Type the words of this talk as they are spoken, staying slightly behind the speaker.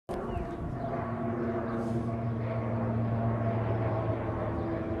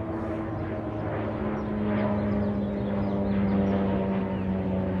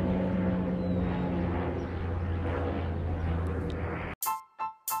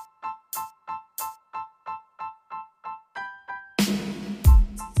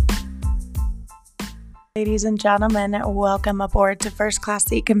Ladies and gentlemen, welcome aboard to First Class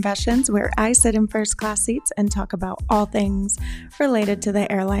Seat Confessions, where I sit in first class seats and talk about all things related to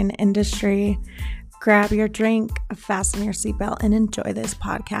the airline industry. Grab your drink, fasten your seatbelt, and enjoy this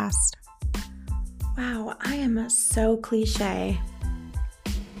podcast. Wow, I am so cliche.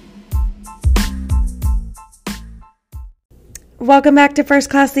 Welcome back to First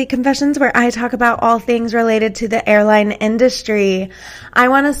Class Seat Confessions, where I talk about all things related to the airline industry. I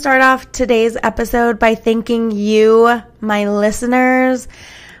want to start off today's episode by thanking you, my listeners,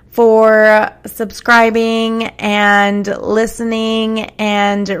 for subscribing and listening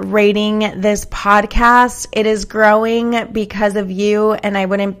and rating this podcast. It is growing because of you, and I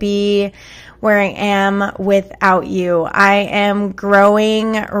wouldn't be where I am without you. I am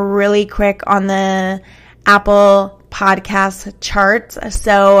growing really quick on the Apple podcast charts.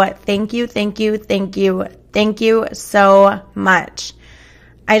 So thank you so much.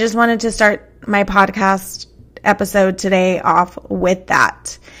 I just wanted to start my podcast episode today off with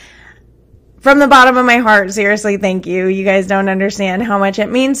that. From the bottom of my heart, seriously, thank you. You guys don't understand how much it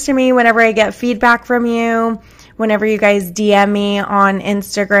means to me whenever I get feedback from you, whenever you guys DM me on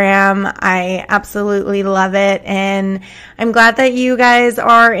Instagram. I absolutely love it. And I'm glad that you guys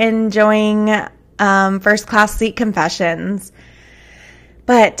are enjoying First Class Seat Confessions.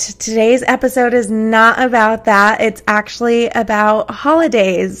 But today's episode is not about that. It's actually about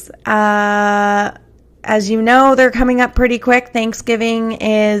holidays. As you know, they're coming up pretty quick. Thanksgiving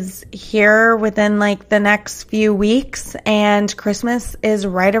is here within like the next few weeks, and Christmas is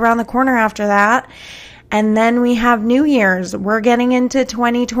right around the corner after that. And then we have New Year's. We're getting into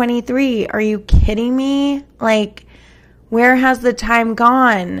 2023. Are you kidding me? Like, where has the time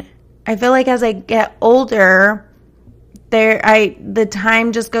gone? I feel like as I get older, the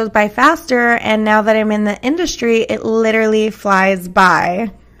time just goes by faster, and now that I'm in the industry, it literally flies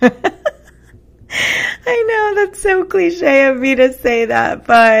by. I know that's so cliche of me to say that,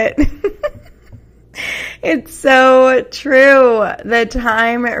 but it's so true. The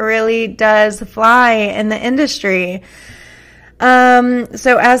time really does fly in the industry.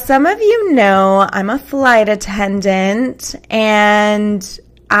 So as some of you know, I'm a flight attendant, and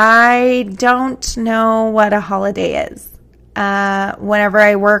I don't know what a holiday is. Whenever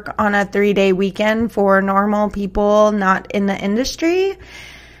I work on a 3-day weekend for normal people not in the industry,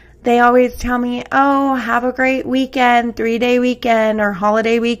 they always tell me, oh, have a great weekend, 3-day weekend or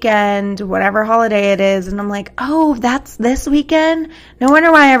holiday weekend, whatever holiday it is. And I'm like, oh, that's this weekend? No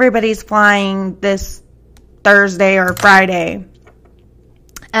wonder why everybody's flying this Thursday or Friday.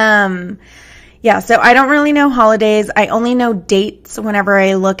 Yeah, so I don't really know holidays. I only know dates whenever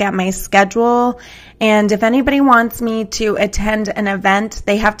I look at my schedule. And if anybody wants me to attend an event,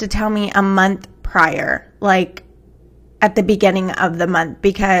 they have to tell me a month prior, like at the beginning of the month,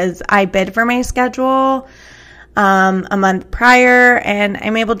 because I bid for my schedule a month prior, and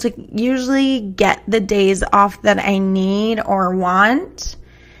I'm able to usually get the days off that I need or want.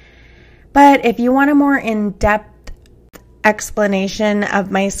 But if you want a more in-depth explanation of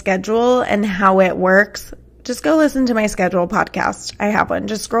my schedule and how it works, just go listen to my schedule podcast. I have one.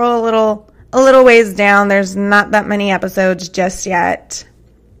 Just scroll a little ways down. There's not that many episodes just yet.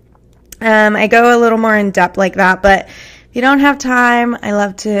 I go a little more in depth like that, but if you don't have time, I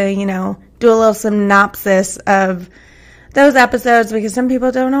love to, do a little synopsis of those episodes, because some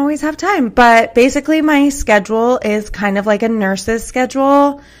people don't always have time. But basically my schedule is kind of like a nurse's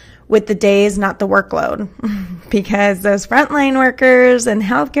schedule, with the days, not the workload, because those frontline workers and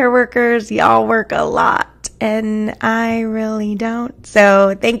healthcare workers, y'all work a lot, and I really don't.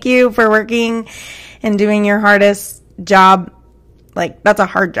 So thank you for working and doing your hardest job. Like, that's a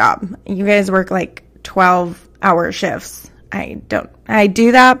hard job. You guys work like 12-hour shifts. I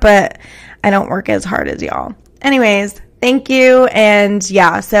do that, but I don't work as hard as y'all. Anyways, thank you. And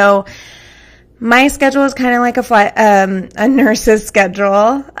yeah, so my schedule is kind of like a nurse's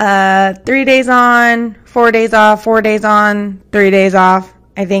schedule. 3 days on, 4 days off, 4 days on, 3 days off.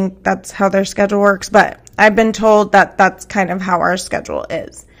 I think that's how their schedule works, but I've been told that that's kind of how our schedule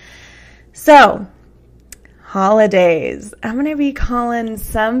is. So, holidays. I'm going to be calling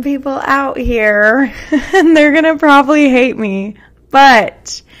some people out here, and they're going to probably hate me,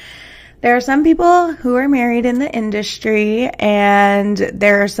 but there are some people who are married in the industry, and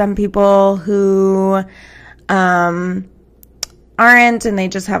there are some people who aren't, and they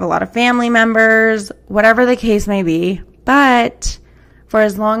just have a lot of family members, whatever the case may be. But for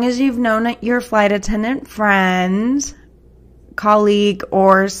as long as you've known your flight attendant friend, colleague,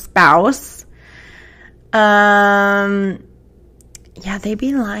 or spouse, yeah, they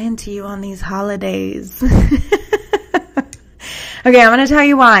be lying to you on these holidays. Okay, I'm going to tell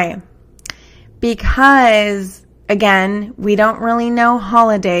you why. because, again, we don't really know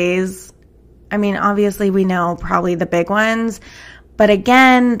holidays. I mean, obviously we know probably the big ones, but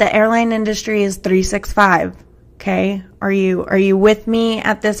again, the airline industry is 365. Okay? Are you with me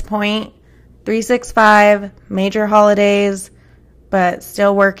at this point? 365, major holidays, but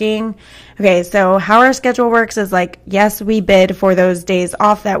still working. Okay, so how our schedule works is like, yes, we bid for those days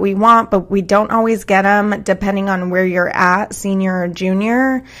off that we want, but we don't always get them depending on where you're at, senior or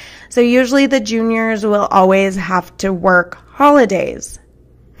junior. So usually the juniors will always have to work holidays.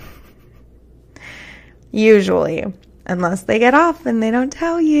 Usually, unless they get off and they don't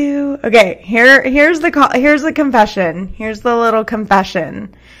tell you. Okay, here's the confession. Here's the little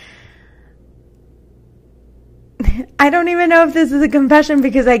confession. I don't even know if this is a confession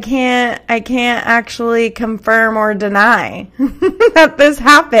because I can't actually confirm or deny that this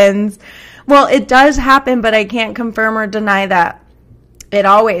happens. Well, it does happen, but I can't confirm or deny that it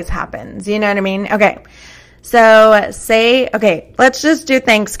always happens. You know what I mean? Okay. So let's just do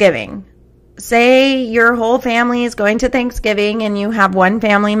Thanksgiving. Say your whole family is going to Thanksgiving and you have one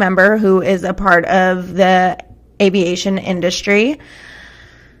family member who is a part of the aviation industry,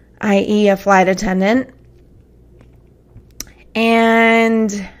 i.e. a flight attendant.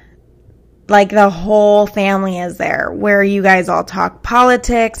 And like the whole family is there where you guys all talk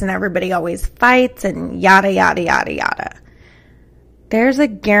politics and everybody always fights and yada, yada, yada, yada. There's a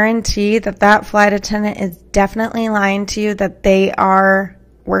guarantee that that flight attendant is definitely lying to you that they are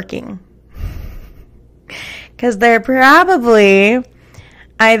working. Because they're probably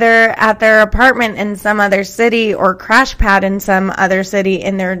either at their apartment in some other city or crash pad in some other city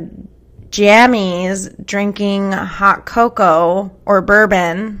in their jammies drinking hot cocoa or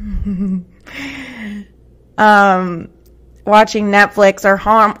bourbon, watching Netflix or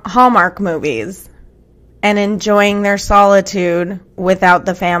Hallmark movies and enjoying their solitude without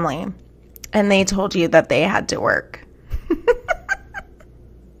the family. And they told you that they had to work.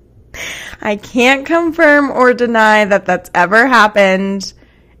 I can't confirm or deny that that's ever happened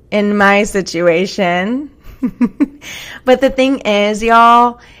in my situation. But the thing is,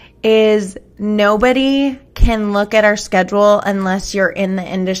 y'all, is nobody can look at our schedule unless you're in the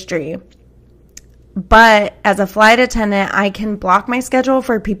industry. But as a flight attendant, I can block my schedule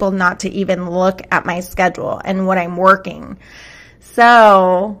for people not to even look at my schedule and what I'm working.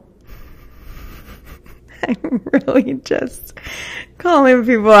 So I'm really just calling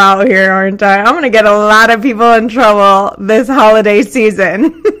people out here, aren't I? I'm going to get a lot of people in trouble this holiday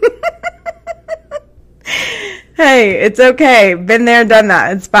season. Hey, it's okay. Been there, done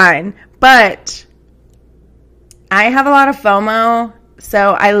that. It's fine. But I have a lot of FOMO,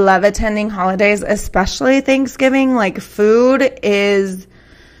 so I love attending holidays, especially Thanksgiving. Like, food is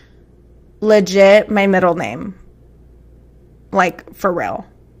legit my middle name. Like, for real.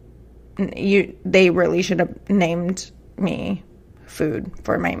 They really should have named me food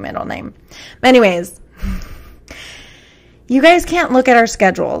for my middle name. But anyways, you guys can't look at our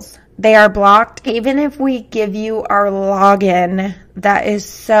schedules. They are blocked. Even if we give you our login,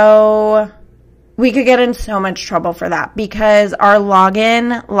 we could get in so much trouble for that because our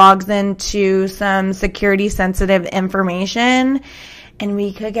login logs into some security sensitive information and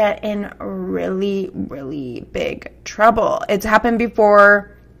we could get in really, really big trouble. It's happened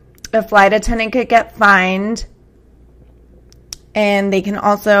before. A flight attendant could get fined and they can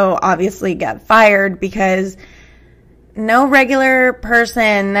also obviously get fired because no regular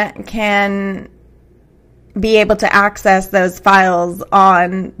person can be able to access those files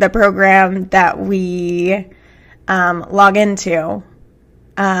on the program that we log into.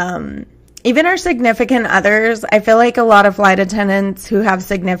 Even our significant others, I feel like a lot of flight attendants who have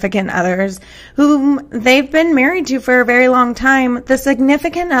significant others whom they've been married to for a very long time, the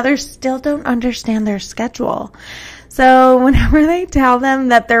significant others still don't understand their schedule. So whenever they tell them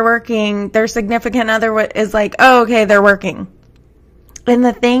that they're working, their significant other is like, oh, okay, they're working. And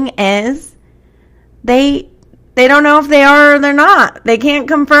the thing is, they don't know if they are or they're not. They can't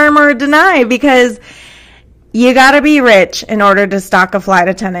confirm or deny because you got to be rich in order to stock a flight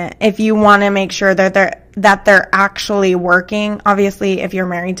attendant. If you want to make sure that they're actually working. Obviously, if you're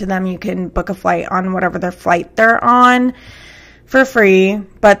married to them, you can book a flight on whatever their flight they're on for free.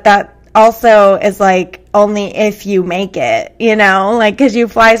 But that also is like only if you make it, you know, like because you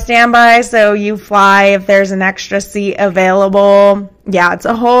fly standby. So you fly if there's an extra seat available. Yeah, it's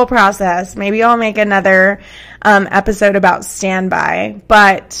a whole process. Maybe I'll make another episode about standby.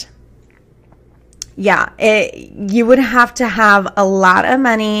 But yeah, you would have to have a lot of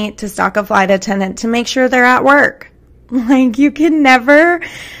money to stock a flight attendant to make sure they're at work. Like, you can never,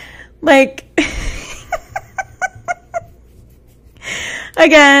 like,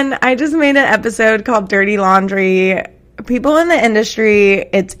 Again, I just made an episode called Dirty Laundry. People in the industry,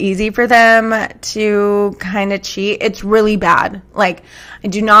 it's easy for them to kind of cheat. It's really bad. Like, I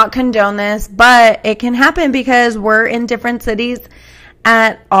do not condone this, but it can happen because we're in different cities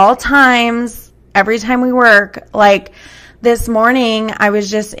at all times, every time we work. Like, this morning, I was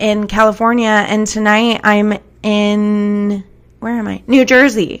just in California, and tonight I'm in, where am I? New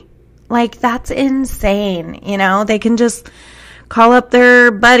Jersey. Like, that's insane. You know, they can just call up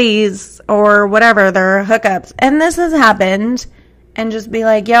their buddies or whatever, their hookups. And this has happened, and just be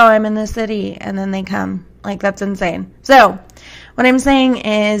like, yo, I'm in the city. And then they come. Like, that's insane. So what I'm saying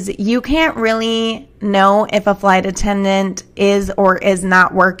is you can't really know if a flight attendant is or is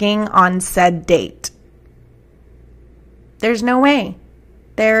not working on said date. There's no way.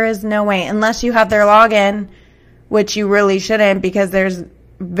 There is no way. Unless you have their login, which you really shouldn't, because there's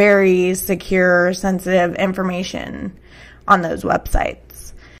very secure, sensitive information on those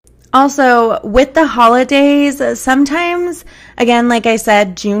websites. Also, with the holidays, sometimes, again, like I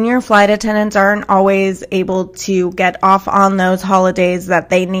said, junior flight attendants aren't always able to get off on those holidays that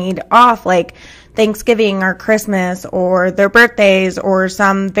they need off, like Thanksgiving or Christmas or their birthdays or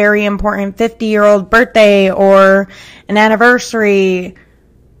some very important 50-year-old birthday or an anniversary.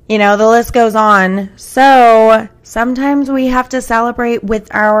 You know, the list goes on. So sometimes we have to celebrate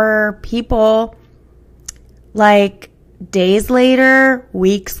with our people like days later,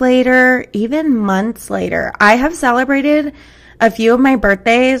 weeks later, even months later. I have celebrated a few of my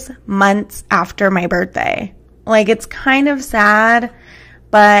birthdays months after my birthday. Like, it's kind of sad,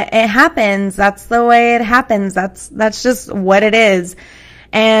 but it happens. That's the way it happens. That's just what it is.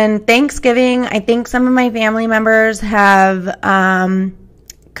 And Thanksgiving, I think some of my family members have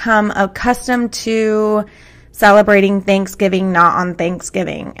come accustomed to celebrating Thanksgiving not on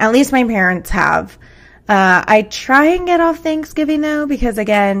Thanksgiving. At least my parents have. I try and get off Thanksgiving though, because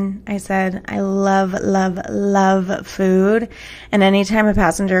again, I said I love, love, love food. And anytime a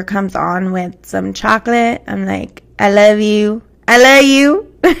passenger comes on with some chocolate, I'm like, I love you. I love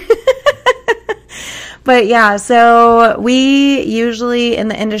you. But yeah, so we usually in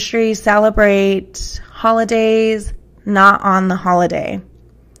the industry celebrate holidays not on the holiday.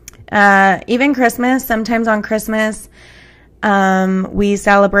 Even Christmas, sometimes on Christmas, we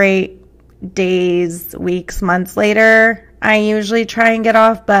celebrate days, weeks, months later. I usually try and get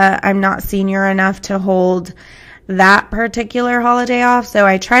off, but I'm not senior enough to hold that particular holiday off. So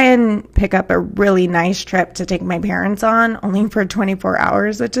I try and pick up a really nice trip to take my parents on, only for 24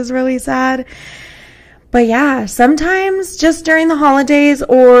 hours, which is really sad. But yeah, sometimes just during the holidays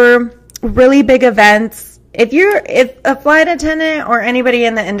or really big events, if a flight attendant or anybody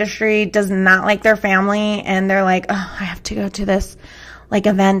in the industry does not like their family and they're like, oh, I have to go to this like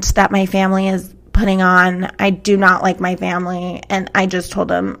event that my family is putting on. I do not like my family, and I just told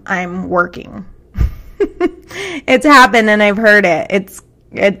them I'm working. It's happened, and I've heard it. It's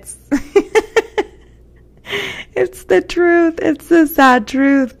it's the truth. It's the sad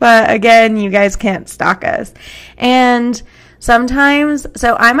truth. But again, you guys can't stalk us. And sometimes,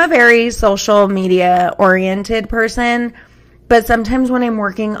 so I'm a very social media oriented person, but sometimes when I'm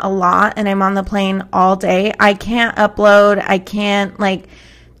working a lot and I'm on the plane all day, I can't upload. I can't like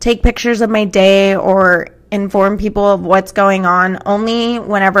take pictures of my day or inform people of what's going on. Only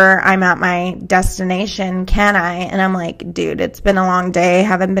whenever I'm at my destination can I. And I'm like, dude, it's been a long day.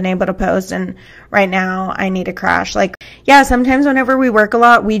 Haven't been able to post. And right now I need a crash. Like, yeah, sometimes whenever we work a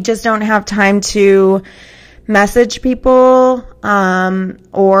lot, we just don't have time to message people,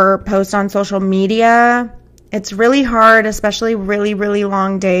 or post on social media. It's really hard, especially really, really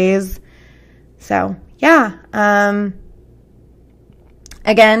long days. So, yeah.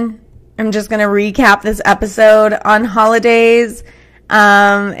 Again, I'm just going to recap this episode on holidays.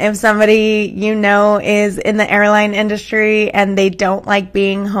 If somebody you know is in the airline industry and they don't like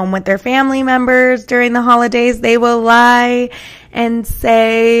being home with their family members during the holidays, they will lie and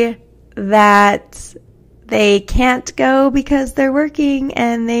say that they can't go because they're working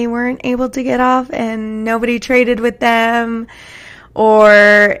and they weren't able to get off and nobody traded with them,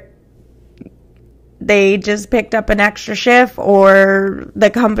 or they just picked up an extra shift, or the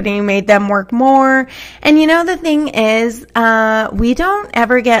company made them work more. And you know, the thing is, we don't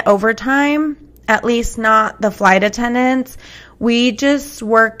ever get overtime, at least not the flight attendants. We just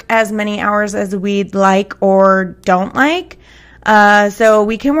work as many hours as we'd like or don't like. So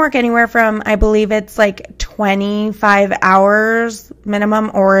we can work anywhere from, I believe it's like 25 hours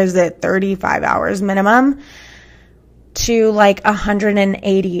minimum, or is it 35 hours minimum, to like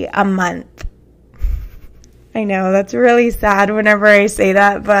 180 a month. I know, that's really sad whenever I say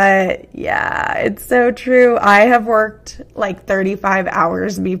that, but yeah, it's so true. I have worked like 35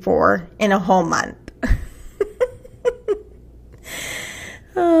 hours before in a whole month.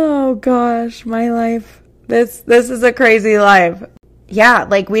 Oh gosh, my life. This is a crazy life. Yeah,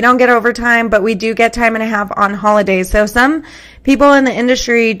 like we don't get overtime, but we do get time and a half on holidays. So some people in the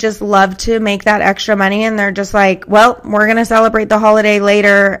industry just love to make that extra money, and they're just like, well, we're going to celebrate the holiday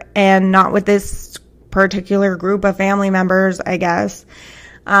later and not with this particular group of family members, I guess.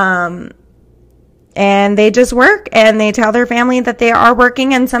 And they just work and they tell their family that they are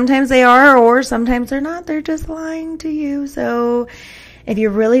working, and sometimes they are, or sometimes they're not. They're just lying to you. So if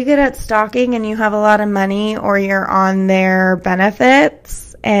you're really good at stalking and you have a lot of money, or you're on their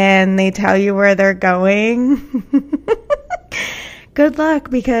benefits and they tell you where they're going, good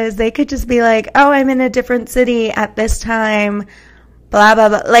luck, because they could just be like, oh, I'm in a different city at this time, blah, blah,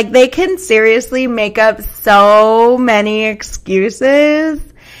 blah. Like, they can seriously make up so many excuses.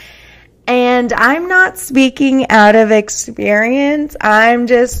 And I'm not speaking out of experience. I'm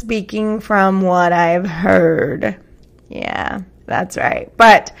just speaking from what I've heard. Yeah. That's right.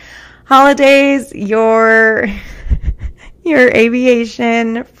 But holidays, your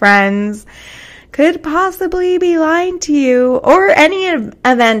aviation friends could possibly be lying to you, or any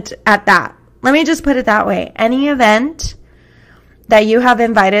event at that. Let me just put it that way. Any event that you have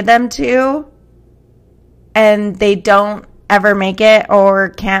invited them to and they don't ever make it or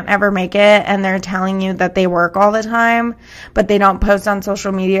can't ever make it, and they're telling you that they work all the time, but they don't post on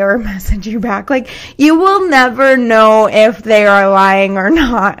social media or message you back. Like, you will never know if they are lying or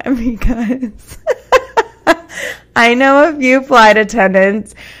not, because I know a few flight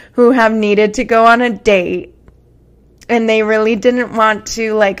attendants who have needed to go on a date, and they really didn't want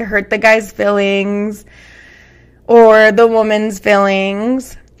to like hurt the guy's feelings or the woman's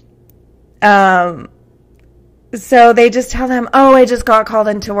feelings. So they just tell them, oh, I just got called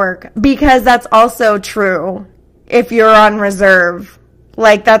into work. Because that's also true if you're on reserve.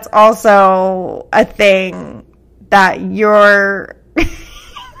 Like, that's also a thing that you're...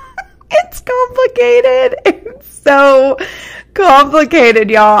 It's complicated. It's so complicated,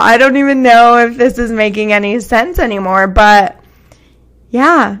 y'all. I don't even know if this is making any sense anymore. But,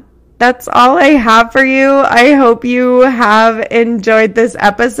 yeah, that's all I have for you. I hope you have enjoyed this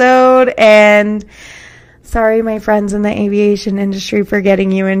episode, and... sorry, my friends in the aviation industry, for getting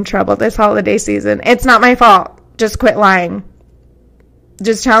you in trouble this holiday season. It's not my fault. Just quit lying.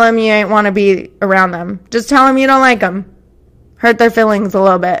 Just tell them you ain't want to be around them. Just tell them you don't like them. Hurt their feelings a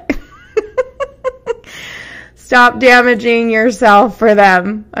little bit. Stop damaging yourself for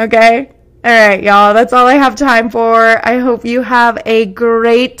them, okay? All right, y'all. That's all I have time for. I hope you have a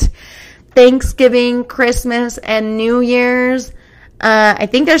great Thanksgiving, Christmas, and New Year's. I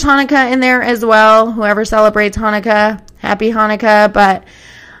think there's Hanukkah in there as well. Whoever celebrates Hanukkah, happy Hanukkah. But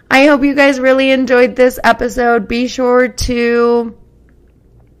I hope you guys really enjoyed this episode. Be sure to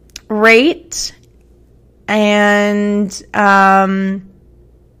rate and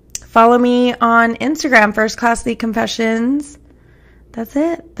follow me on Instagram, First Class League Confessions. That's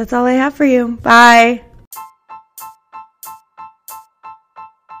it. That's all I have for you. Bye.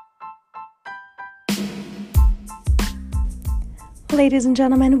 Ladies and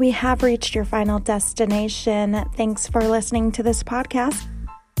gentlemen, we have reached your final destination. Thanks for listening to this podcast.